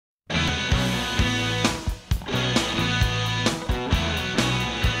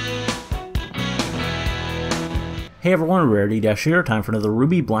Hey everyone, Rarity Dash here, time for another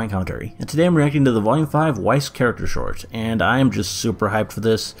RWBY blind commentary. And today I'm reacting to the Volume 5 Weiss Character short, and I am just super hyped for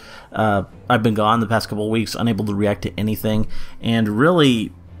this. I've been gone the past couple of weeks, unable to react to anything, and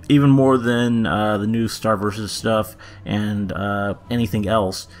really, even more than the new Star vs. stuff and anything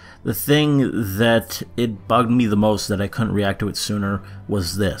else, the thing that it bugged me the most that I couldn't react to it sooner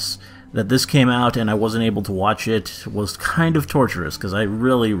was this. That this came out and I wasn't able to watch it was kind of torturous, because I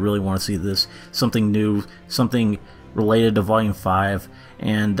really want to see this, something new, something related to Volume 5,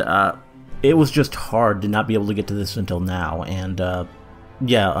 and it was just hard to not be able to get to this until now. And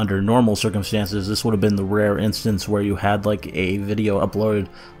yeah, under normal circumstances this would have been the rare instance where you had like a video uploaded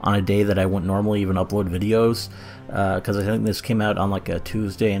on a day that I wouldn't normally even upload videos, because I think this came out on like a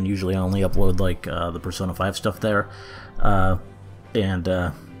Tuesday, and usually I only upload like the Persona 5 stuff there,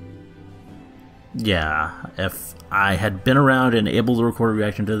 yeah, if I had been around and able to record a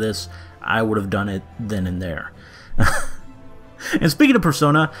reaction to this, I would have done it then and there. And speaking of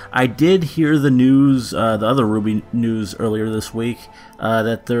Persona, I did hear the news, the other RWBY news earlier this week,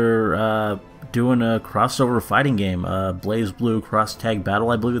 that they're doing a crossover fighting game, BlazBlue Cross Tag Battle,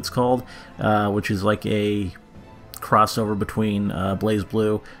 I believe it's called, which is like a crossover between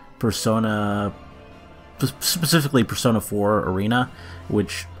BlazBlue, Persona, specifically Persona 4 Arena,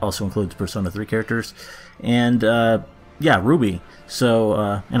 which also includes Persona 3 characters, and yeah, RWBY.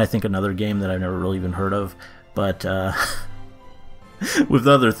 So, and I think another game that I've never really even heard of, but with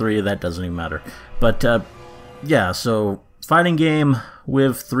the other three, that doesn't even matter. But yeah, so fighting game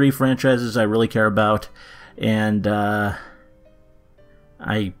with 3 franchises I really care about, and I,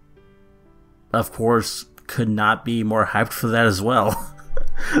 of course, could not be more hyped for that as well.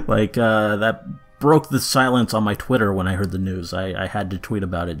 Like, that broke the silence on my Twitter when I heard the news. I had to tweet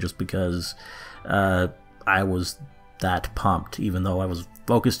about it just because I was that pumped, even though I was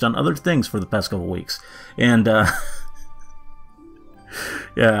focused on other things for the past couple weeks. And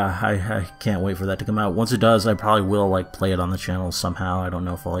yeah, I can't wait for that to come out. Once it does, I probably will like play it on the channel somehow. I don't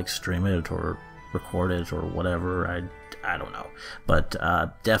know if I'll like stream it or record it or whatever. I don't know, but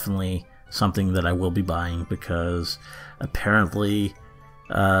definitely something that I will be buying, because apparently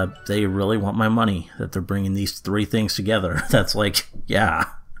they really want my money, that they're bringing these 3 things together. That's like, yeah,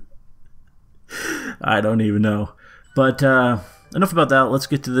 I don't even know. But enough about that. Let's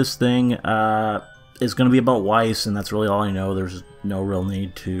get to this thing. It's going to be about Weiss, and that's really all I know. There's no real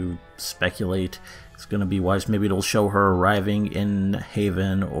need to speculate. It's going to be Weiss. Maybe it'll show her arriving in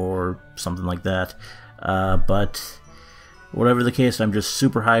Haven or something like that. But whatever the case, I'm just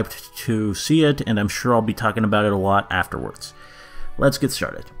super hyped to see it, and I'm sure I'll be talking about it a lot afterwards. Let's get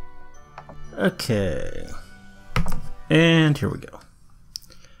started. Okay. And here we go.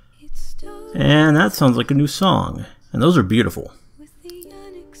 And that sounds like a new song. And those are beautiful.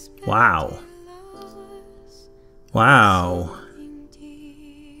 Wow. Wow.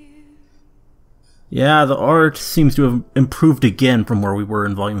 Yeah, the art seems to have improved again from where we were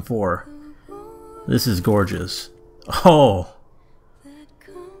in Volume 4. This is gorgeous. Oh!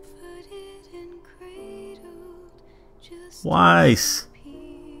 Weiss!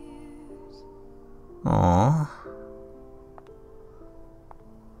 Aww.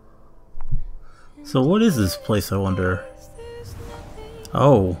 So what is this place, I wonder?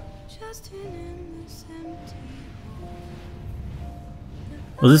 Oh.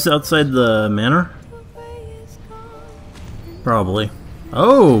 Was this outside the manor? Probably.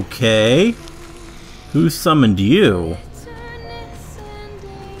 Okay. Who summoned you?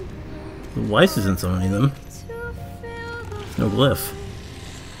 Weiss isn't summoning them. No glyph.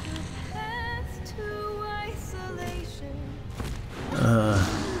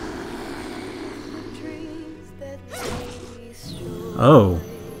 Oh.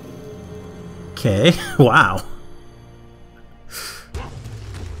 Okay. Wow.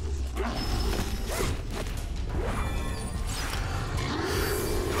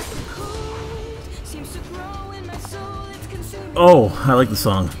 Oh, I like the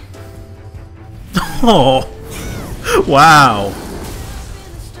song. Oh. Wow.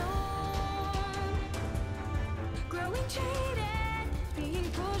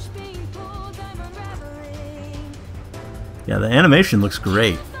 Yeah, the animation looks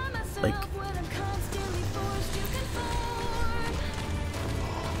great. Like,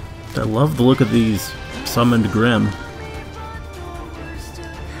 I love the look of these summoned Grimm.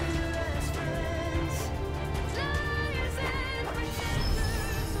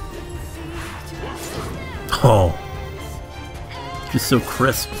 Oh. Just so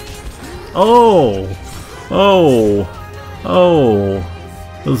crisp. Oh! Oh!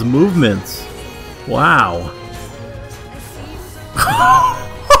 Oh! Those movements. Wow.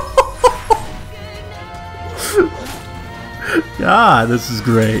 God, this is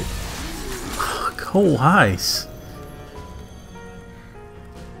great. Go Weiss.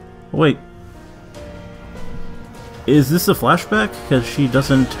 Wait. Is this a flashback? Because she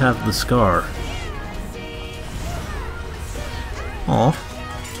doesn't have the scar. Aw.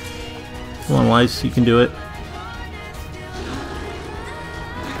 Come on, Weiss, you can do it.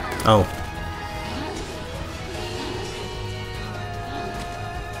 Oh.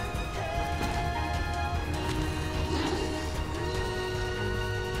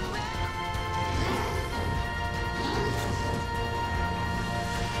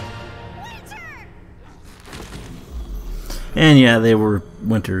 And yeah, they were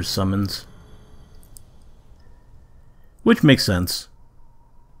Winter's summons. Which makes sense.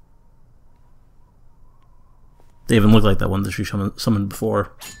 They even look like that one that she summoned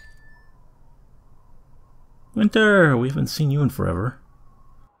before. Winter, we haven't seen you in forever.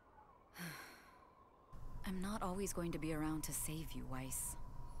 I'm not always going to be around to save you, Weiss.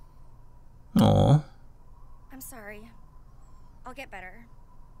 Aww. I'm sorry. I'll get better.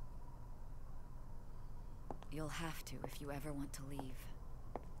 You'll have to if you ever want to leave.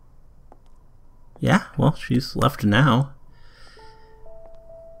 Yeah, well, she's left now.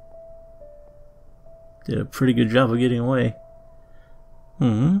 Did a pretty good job of getting away.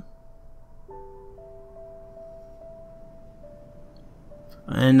 And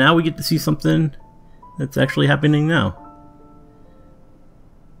now we get to see something that's actually happening now.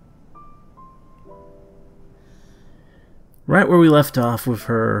 Right where we left off with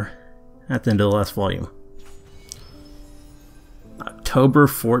her at the end of the last volume. October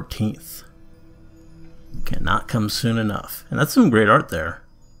 14th. Cannot come soon enough. And that's some great art there.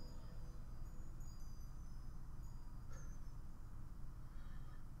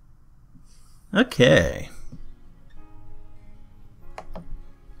 Okay.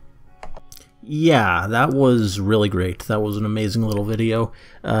 Yeah, that was really great. That was an amazing little video.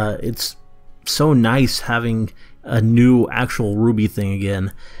 It's so nice having a new actual RWBY thing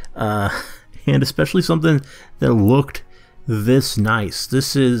again. And especially something that looked this nice.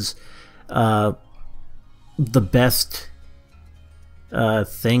 This is the best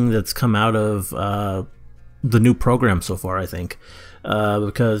thing that's come out of the new program so far, I think.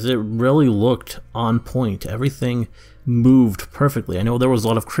 Because it really looked on point. Everything moved perfectly. I know there was a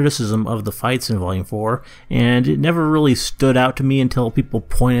lot of criticism of the fights in Volume 4, and it never really stood out to me until people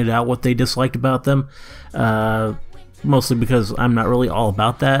pointed out what they disliked about them. Mostly because I'm not really all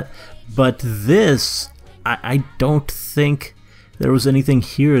about that. But this, I don't think there was anything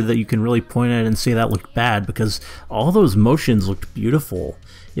here that you can really point at and say that looked bad, because all those motions looked beautiful.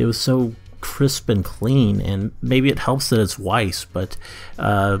 It was so crisp and clean, and maybe it helps that it's Weiss, but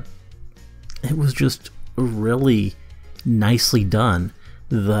it was just really nicely done.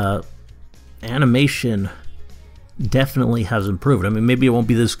 The animation definitely has improved. I mean, maybe it won't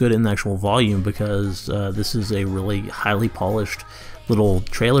be this good in the actual volume because this is a really highly polished little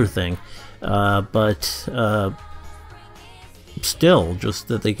trailer thing, but still, just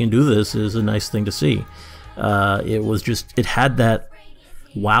that they can do this is a nice thing to see. It had that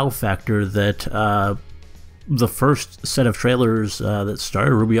wow factor that the first set of trailers that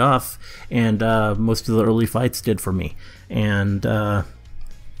started RWBY off and most of the early fights did for me, and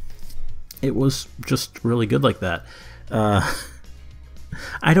it was just really good like that.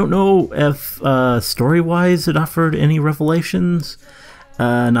 I don't know if story-wise it offered any revelations.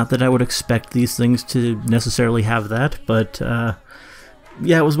 Not that I would expect these things to necessarily have that, but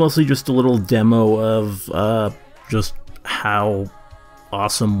yeah, it was mostly just a little demo of just how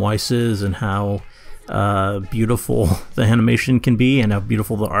awesome Weiss is and how beautiful the animation can be and how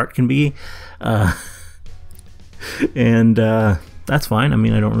beautiful the art can be. And that's fine. I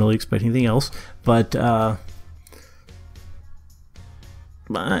mean, I don't really expect anything else, but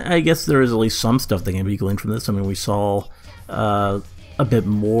I guess there is at least some stuff that can be gleaned from this. I mean, we saw a bit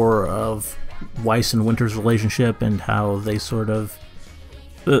more of Weiss and Winter's relationship and how they sort of...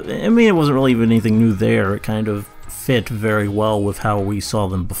 I mean, it wasn't really even anything new there. It kind of fit very well with how we saw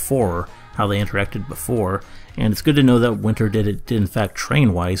them before, how they interacted before. And it's good to know that Winter did in fact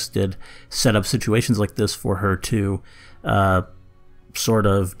train Weiss, did set up situations like this for her to sort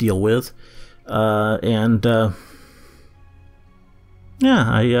of deal with. Yeah,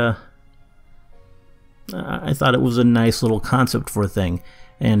 I thought it was a nice little concept for a thing,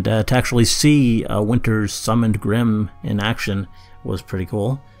 and to actually see Winter's summoned Grimm in action was pretty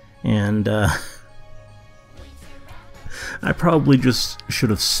cool. And I probably just should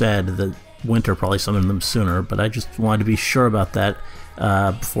have said that Winter probably summoned them sooner, but I just wanted to be sure about that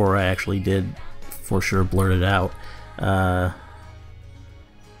before I actually did for sure blurt it out.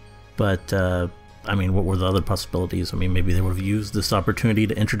 But I mean, what were the other possibilities? I mean, maybe they would have used this opportunity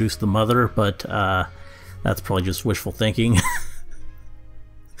to introduce the mother, but that's probably just wishful thinking.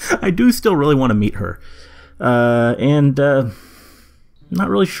 I do still really want to meet her. And not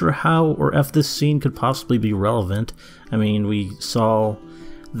really sure how or if this scene could possibly be relevant. I mean, we saw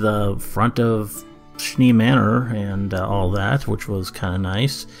the front of Schnee Manor and all that, which was kind of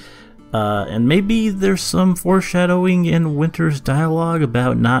nice. And maybe there's some foreshadowing in Winter's dialogue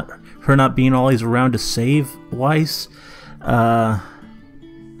about her not being always around to save Weiss.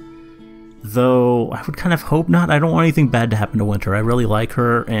 Though I would kind of hope not. I don't want anything bad to happen to Winter. I really like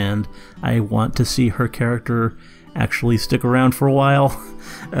her, and I want to see her character actually stick around for a while.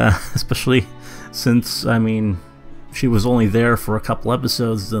 Especially since, I mean, she was only there for a couple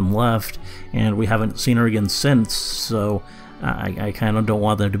episodes, then left, and we haven't seen her again since, so I kind of don't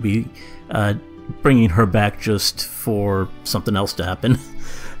want them to be bringing her back just for something else to happen.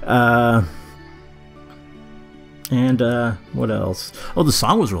 What else? Oh, the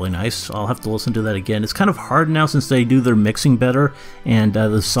song was really nice. I'll have to listen to that again. It's kind of hard now since they do their mixing better, and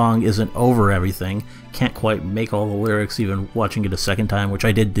the song isn't over everything. Can't quite make all the lyrics even watching it a second time, which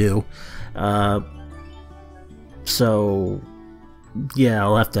I did do. So, yeah,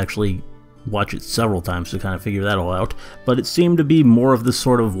 I'll have to actually watch it several times to kind of figure that all out. But it seemed to be more of the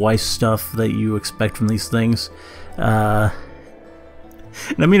sort of Weiss stuff that you expect from these things. And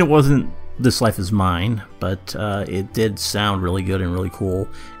I mean, it wasn't This Life Is Mine, but it did sound really good and really cool.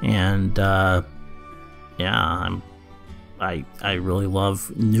 And yeah, I really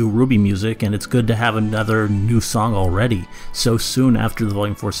love new RWBY music, and it's good to have another new song already so soon after the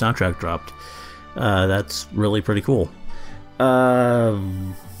Volume 4 soundtrack dropped. That's really pretty cool.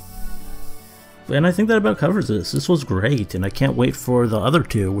 And I think that about covers this. This was great, and I can't wait for the other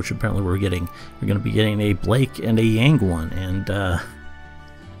two, which apparently we're getting. We're going to be getting a Blake and a Yang one, and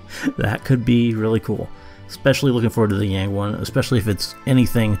that could be really cool. Especially looking forward to the Yang one, especially if it's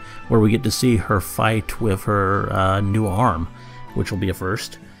anything where we get to see her fight with her new arm, which will be a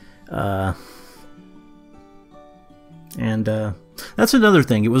first. And that's another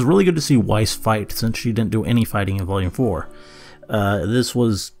thing. It was really good to see Weiss fight, since she didn't do any fighting in Volume 4. This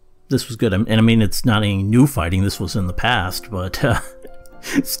was good. And I mean, it's not any new fighting. This was in the past, but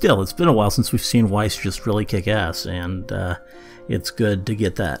still, it's been a while since we've seen Weiss just really kick ass, and it's good to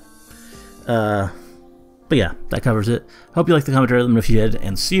get that. But yeah, that covers it. Hope you liked the commentary. Let me know if you did,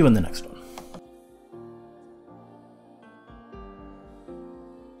 and see you in the next one.